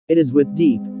It is with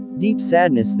deep, deep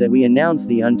sadness that we announce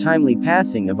the untimely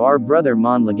passing of our brother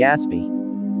MON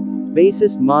LEGASPI.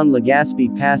 Bassist MON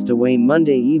LEGASPI passed away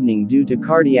Monday evening due to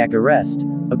cardiac arrest,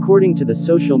 according to the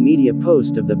social media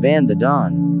post of the band The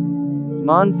Dawn.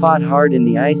 MON fought hard in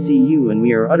the ICU, and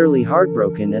we are utterly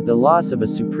heartbroken at the loss of a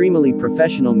supremely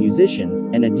professional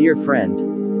musician and a dear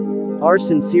friend. Our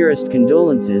sincerest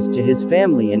condolences to his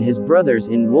family and his brothers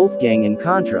in Wolfgang and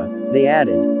Kontra, they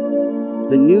added.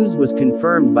 The news was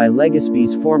confirmed by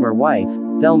Legaspi's former wife,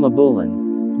 Thelma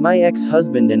Bullen. My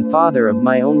ex-husband and father of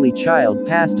my only child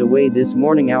passed away this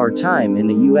morning our time in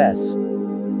the US.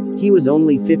 He was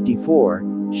only 54,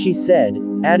 she said,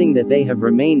 adding that they have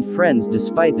remained friends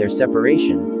despite their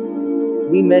separation.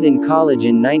 We met in college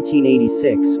in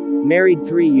 1986, married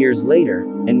 3 years later,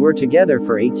 and were together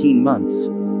for 18 months.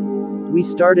 We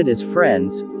started as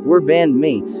friends, were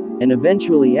bandmates, and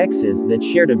eventually exes that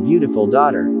shared a beautiful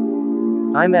daughter.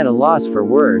 I'm at a loss for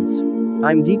words.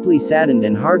 I'm deeply saddened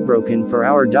and heartbroken for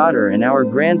our daughter and our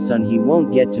grandson he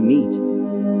won't get to meet.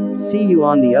 See you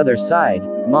on the other side,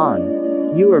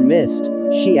 MON. You are missed,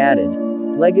 she added.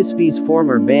 Legaspi's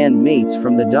former band mates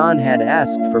from The Dawn had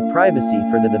asked for privacy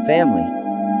for the family.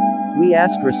 We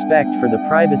ask respect for the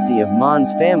privacy of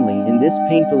MON's family in this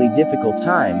painfully difficult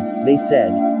time, they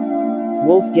said.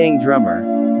 Wolfgang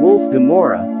drummer, Wolf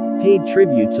Gamora, paid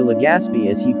tribute to Legaspi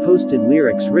as he posted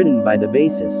lyrics written by the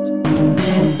bassist.